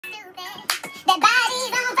That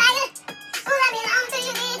body's on fire. Ooh, I belong to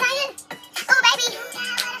you, this iron. Ooh, baby,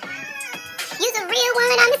 you's a real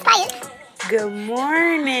one. I'm inspired. Good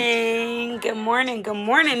morning. Good morning. Good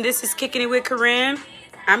morning. This is Kicking It with Koren.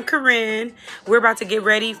 I'm Koren. We're about to get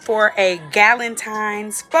ready for a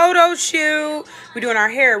Galentine's photo shoot. We're doing our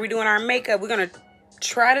hair. We're doing our makeup. We're going to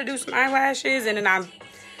try to do some eyelashes, and then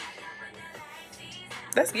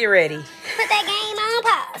let's get ready. Put that game on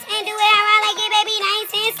pause and do it how I like it, baby,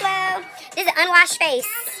 nice and slow. This is an unwashed face.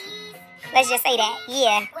 Let's just say that.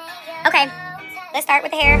 Yeah. Okay. Let's start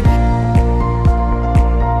with the hair.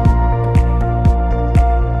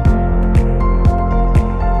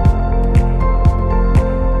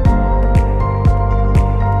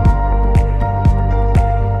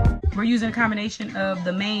 We're using a combination of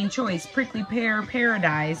the main choice, Prickly Pear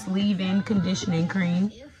Paradise leave-in conditioning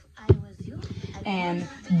cream, and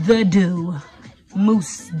The Dew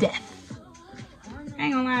Mousse Death. I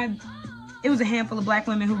ain't gonna lie, it was a handful of black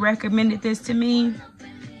women who recommended this to me.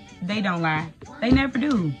 They don't lie. They never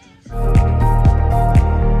do.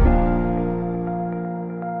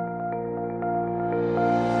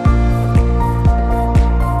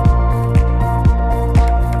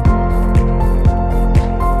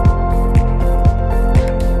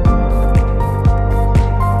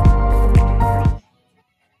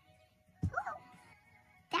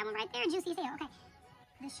 That one right there, juicy as hell. Okay.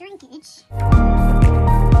 The shrinkage.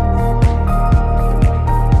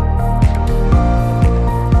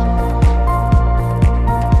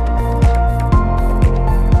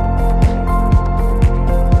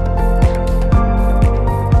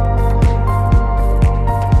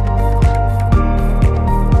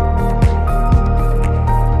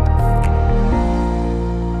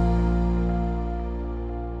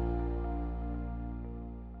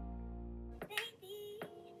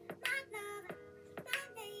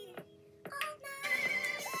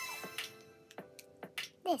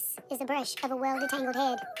 This is the brush of a well-detangled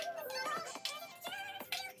head.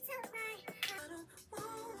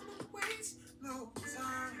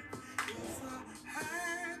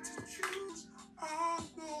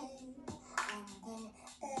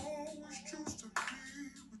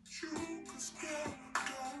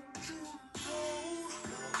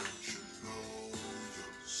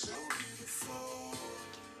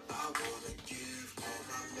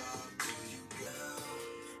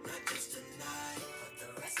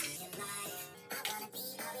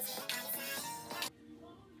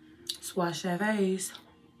 Let's wash that face.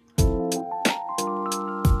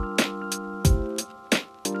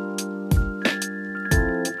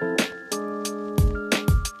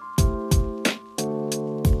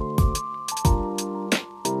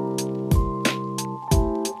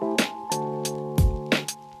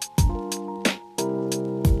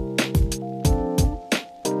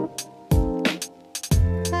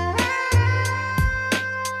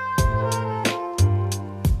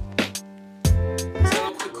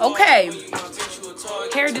 Okay,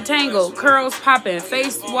 hair detangle, curls popping,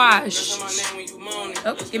 face wash.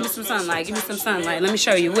 Oh, give me some sunlight, give me some sunlight. Let me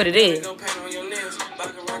show you what it is.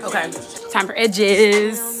 Okay, time for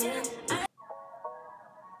edges.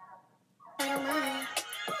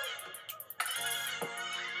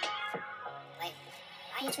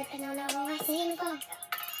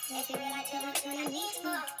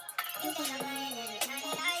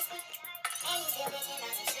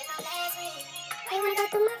 I wanna go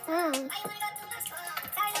through my phone.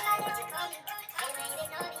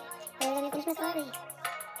 Let me finish my story.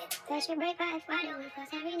 That's your breakfast. Why do we fuss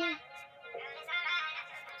every night?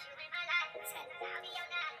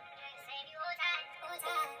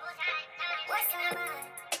 What's on your mind?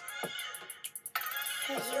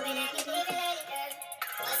 'Cause you been acting baby lady, girl.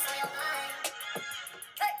 What's on your mind?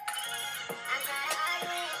 I'm tired of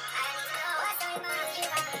arguing. I need to know what's on your mind.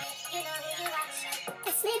 You know who you are.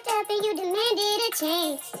 I slipped up and you demanded a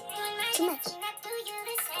change. Too much.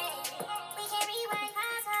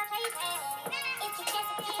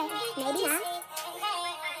 Maybe not.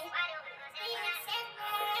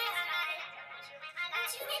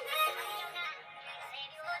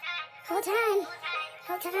 Hold time.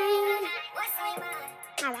 Hold time.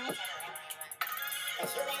 All right.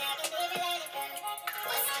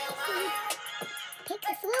 Pick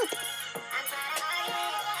a swoop.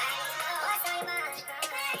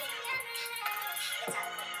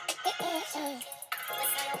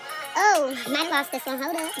 Oh, might have lost this one.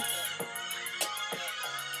 Hold up.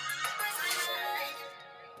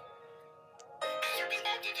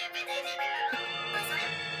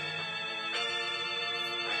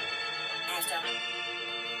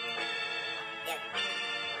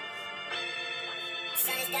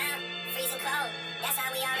 Sun is down, freezing cold. That's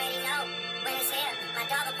how we already know when it's here. My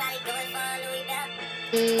dog will probably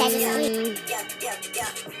That's just sweet.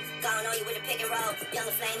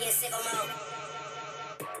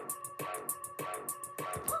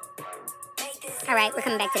 All right, we're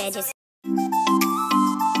coming back to the edges.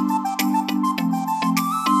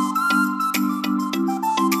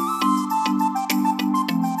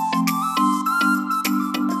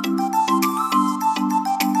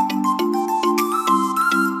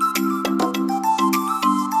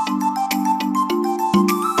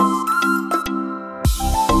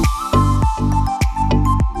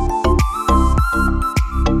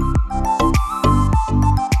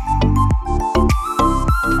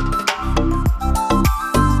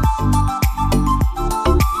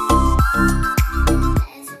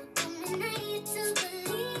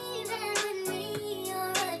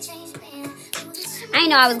 I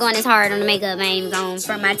didn't know I was going as hard on the makeup I ain't going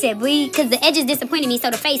from my tip. Because the edges disappointed me, so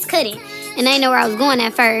the face couldn't. And I didn't know where I was going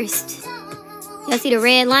at first. Y'all see the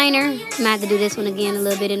red liner? I might have to do this one again a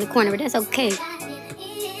little bit in the corner, but that's okay.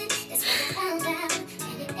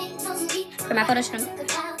 For my Photoshoot.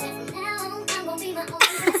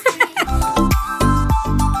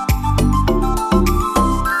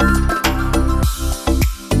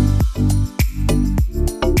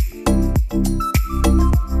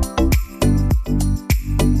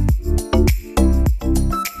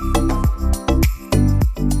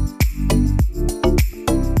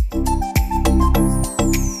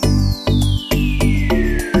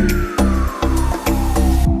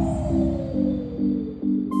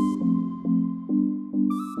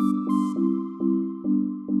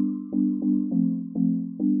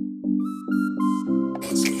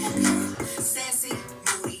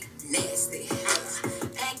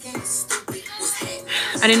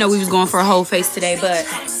 I didn't know we was going for a whole face today, but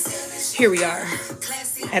here we are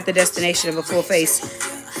at the destination of a full face.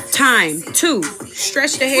 Time to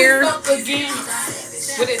stretch the hair. Again.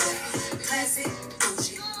 What is it?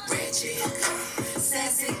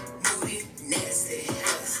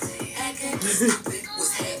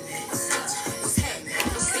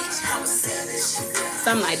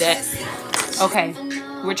 Something like that. Okay,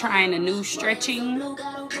 we're trying a new stretching.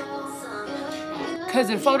 Because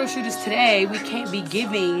in photo shooters today, we can't be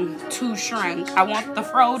giving too shrunk. I want the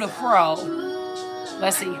fro to fro.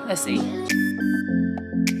 Let's see, let's see.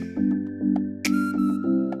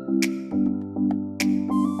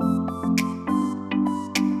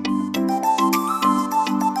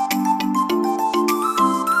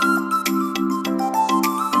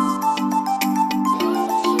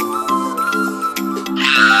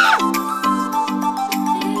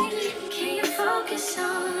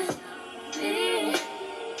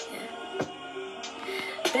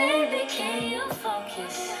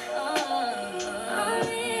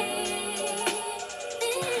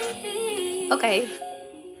 Okay,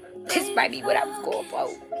 this might be what I was going for.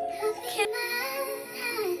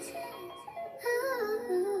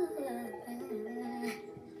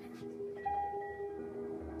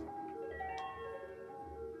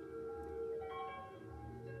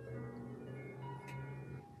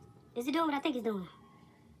 Is it doing what I think it's doing?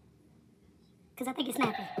 Because I think it's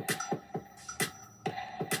snapping.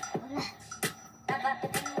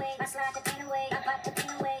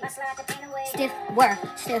 Stiff whir,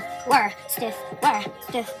 stiff whir, stiff whir,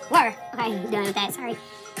 stiff whir. Okay, done with that, sorry.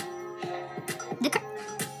 The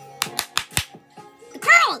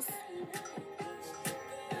curls!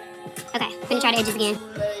 Okay, gonna try the edges again.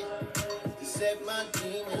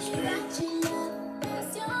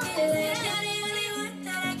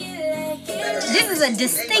 This is a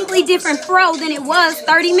distinctly different fro than it was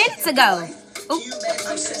 30 minutes ago. Ooh.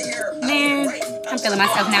 Man, I'm feeling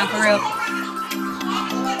myself now for real.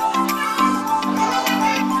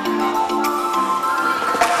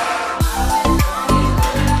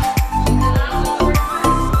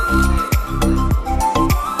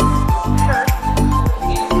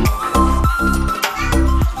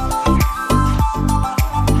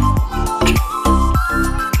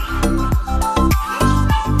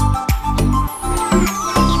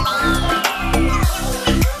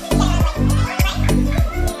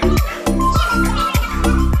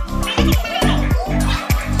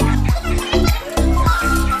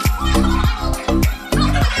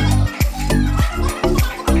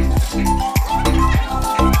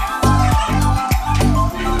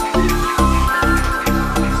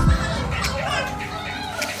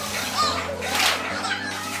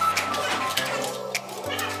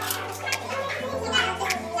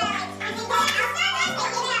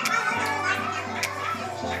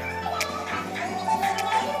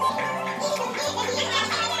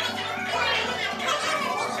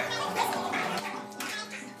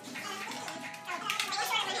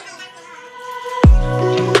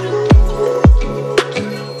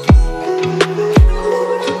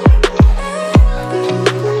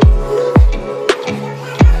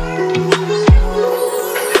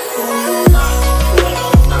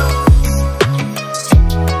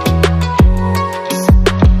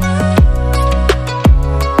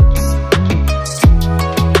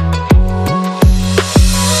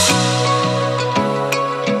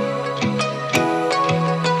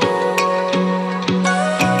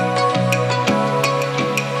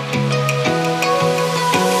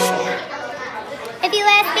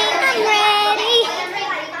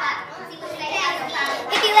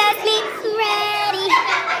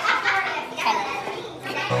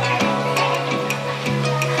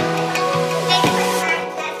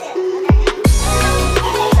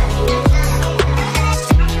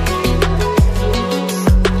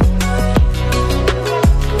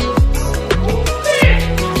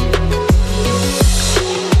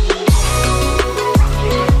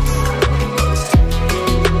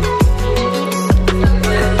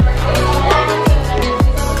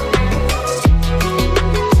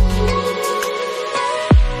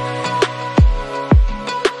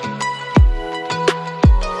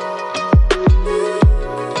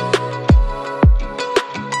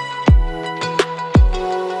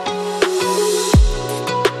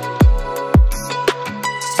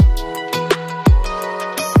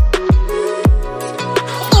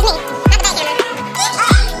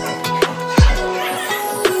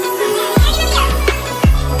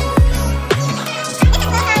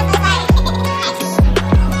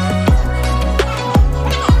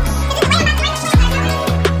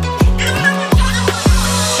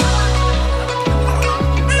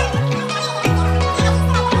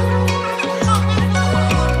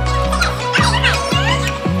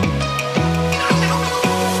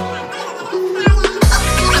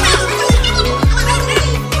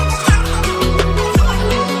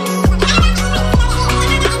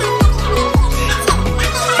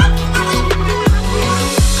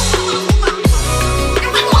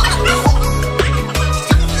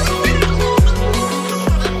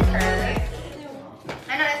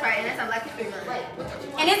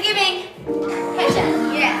 And it's giving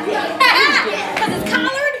headshot. Yeah.